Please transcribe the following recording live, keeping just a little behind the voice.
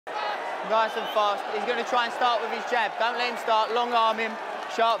Nice and fast. He's going to try and start with his jab. Don't let him start. Long arm him.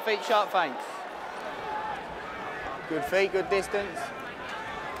 Sharp feet, sharp feints. Good feet, good distance.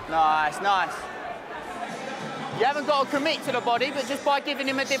 Nice, nice. You haven't got to commit to the body, but just by giving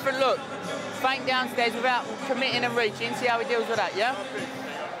him a different look. Feint downstairs without committing and reaching. See how he deals with that, yeah?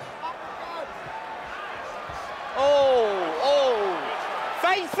 Oh, oh.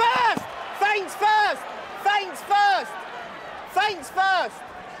 Feints first! Feints first! Feints first! Feints first!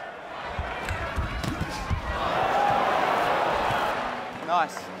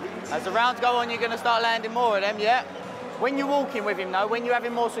 Nice. As the rounds go on, you're going to start landing more of them, yeah? When you're walking with him, though, when you're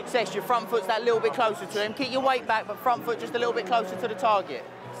having more success, your front foot's that little bit closer to him. Keep your weight back, but front foot just a little bit closer to the target,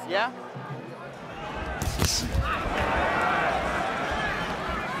 yeah?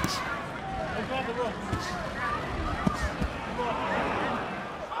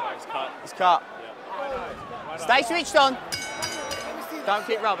 It's cut. Stay switched on. Don't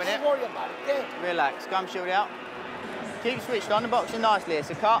keep rubbing it. Relax. Gum shield out. Keep switched on the boxing nicely.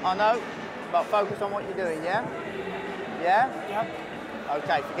 It's a cut, I know, but focus on what you're doing, yeah? Yeah? Yep.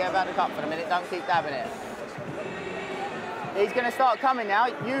 Okay, forget about the cut for a minute. Don't keep dabbing it. He's going to start coming now.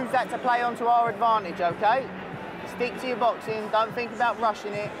 Use that to play onto our advantage, okay? Stick to your boxing. Don't think about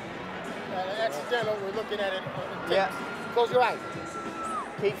rushing it. Accidental, we're looking at it. Yeah. Close your eyes.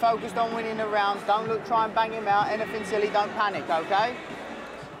 Keep focused on winning the rounds. Don't look, try and bang him out. Anything silly, don't panic, okay?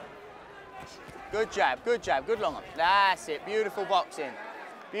 Good jab, good long arm. That's it, beautiful boxing.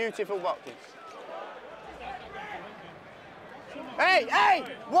 Beautiful boxing. Hey, hey,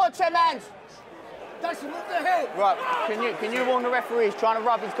 watch them hands. Tyson, move the head. Right, can you warn the referees trying to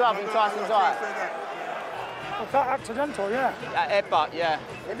rub his glove in Tyson's eye? Was that accidental, yeah? Headbutt, yeah.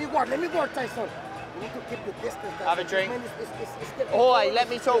 Let me go, Tyson. You need to keep the distance. Have a drink. It's Jorge, let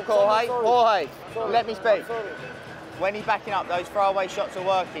me talk, Jorge. Jorge, let me speak. When he's backing up, those throwaway shots are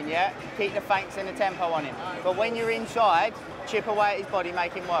working, yeah? Keep the feints and the tempo on him. But when you're inside, chip away at his body,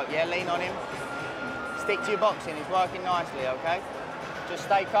 make him work, yeah? Lean on him. Stick to your boxing, it's working nicely, okay? Just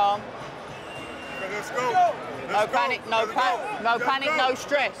stay calm. Let's go. No panic, no panic, no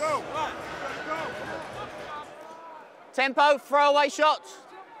stress. Tempo, throwaway shots.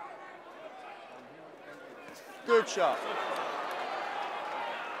 Good shot.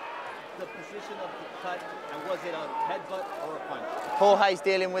 The position of the cut, and was it a headbutt or a punch? Jorge's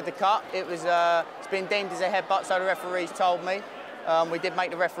dealing with the cut. It's been deemed as a headbutt, so the referees told me. We did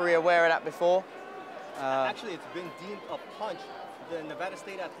make the referee aware of that before. Actually, it's been deemed a punch. The Nevada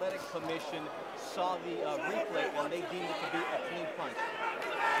State Athletic Commission saw the replay and they deemed it to be a clean punch.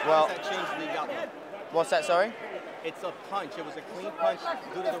 Well, how does that change the outcome? What's that, sorry? It's a punch. It was a clean punch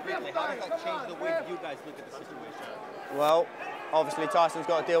due to the replay. How does that change the way you guys look at the situation? Well, obviously Tyson's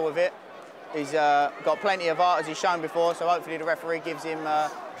got to deal with it. He's got plenty of art, as he's shown before, so hopefully the referee gives him,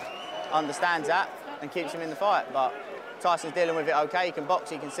 understands that and keeps him in the fight. But Tyson's dealing with it okay. He can box,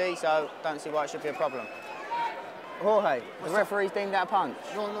 he can see, so don't see why it should be a problem. Jorge, the referee's deemed that a punch?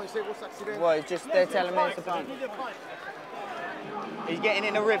 No, he said what's accident? Well, it's just they're telling me it's a punch. He's getting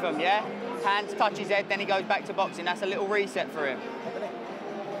in a rhythm, yeah? Hands touch his head, then he goes back to boxing. That's a little reset for him.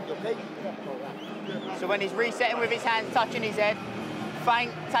 So when he's resetting with his hands touching his head,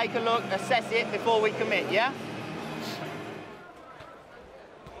 feint, take a look, assess it before we commit, yeah?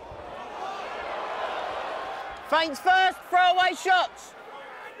 Feints first, throwaway shots.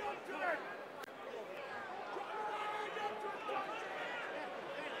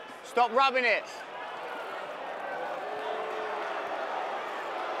 Stop rubbing it.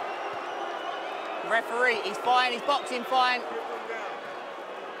 Referee, he's fine, he's boxing fine.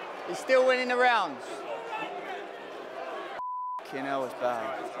 He's still winning the rounds. F***ing hell, it's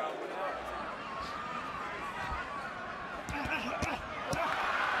bad.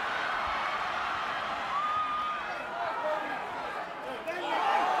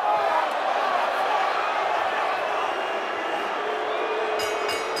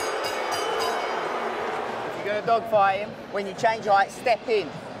 If you're going to dogfight him, when you change height, step in.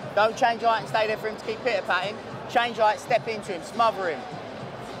 Don't change height and stay there for him to keep pitter-patting. Change height, step into him, smother him.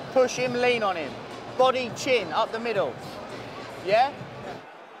 Push him, lean on him. Body, chin, up the middle. Yeah?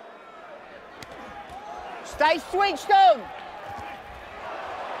 Stay switched on.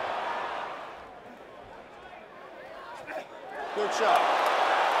 Good shot.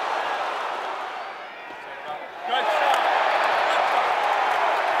 Good shot.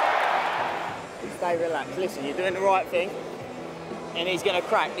 Stay relaxed. Listen, you're doing the right thing. And he's going to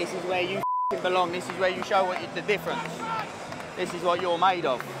crack. This is where you belong. This is where you show the difference. This is what you're made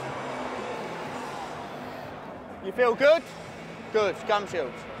of. You feel good? Good. Gum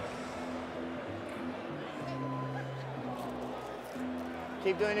shields.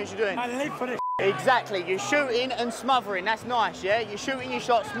 Keep doing as you're doing. I live for this. Exactly, you're shooting and smothering, that's nice, yeah? You're shooting your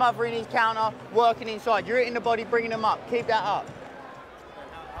shot, smothering his counter, working inside. You're hitting the body, bringing him up. Keep that up.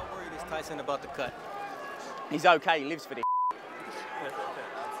 How worried is Tyson about the cut? He's okay, he lives for this. He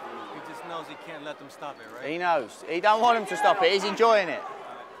just knows he can't let them stop it, right? He knows. He don't want him to stop it, he's enjoying it.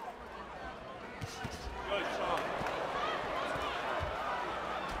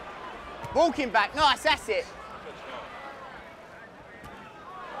 Walking back, nice, that's it.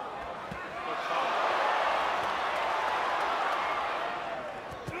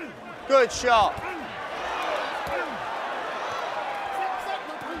 Good shot.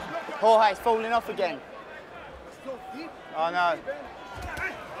 Jorge's falling off again. I know.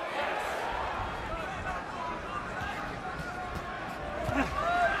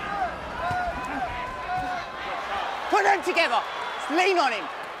 Put them together. Lean on him.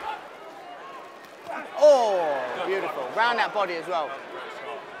 Oh, beautiful. Round that body as well.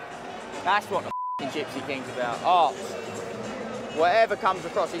 That's what the Gypsy King's about. Art. Whatever comes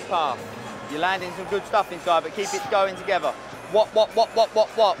across his path. You're landing some good stuff inside, but keep it going together. Wop.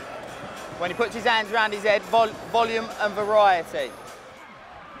 When he puts his hands around his head, volume and variety.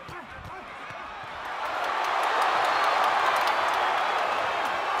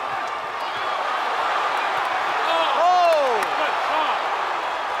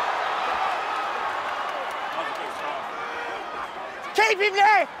 Keep him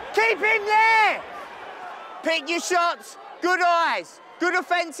there! Keep him there! Pick your shots. Good eyes. Good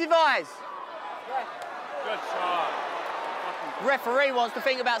offensive eyes. Good shot. Referee wants to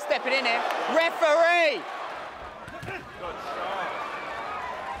think about stepping in here. Referee! Good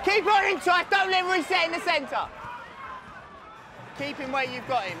shot. Keep on him tight. Don't let him reset in the centre. Keep him where you've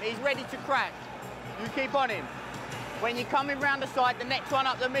got him. He's ready to crack. You keep on him. When you're coming round the side, the next one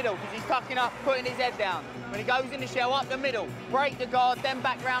up the middle, because he's tucking up, putting his head down. When he goes in the shell, up the middle. Break the guard, then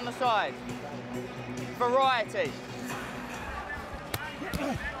back round the side. Variety.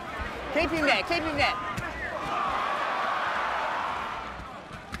 Keep him there, keep him there.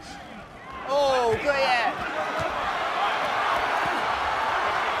 Oh, good, yeah.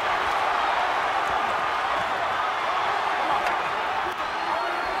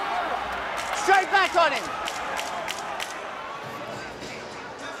 Straight back on him.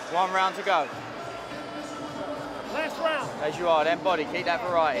 One round to go. Last round. As you are, then body, keep that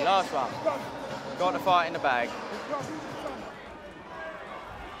variety. Last one. Got the fight in the bag.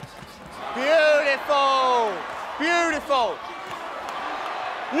 Beautiful! Beautiful!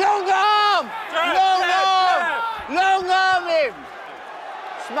 Long arm! Long arm! Long arm him!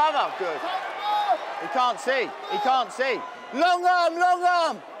 Smother, good. He can't see, he can't see. Long arm, long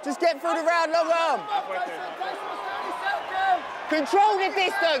arm! Just get through the round, long arm. Control the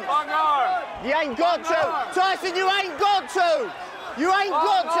distance. Long arm. You ain't got to. Tyson, you ain't got to. You ain't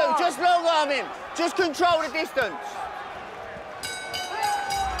got to. Just long arm him. Just control the distance.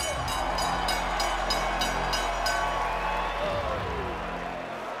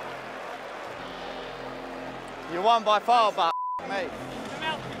 You won by far, but mate.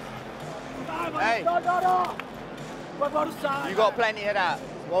 Hey, you got plenty of that.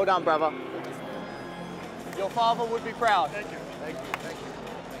 Well done, brother. Your father would be proud. Thank you. Thank you. Thank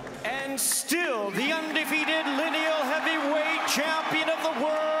you. And still the undefeated lineal heavyweight champion of the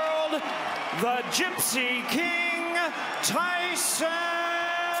world, the Gypsy King, Tyson.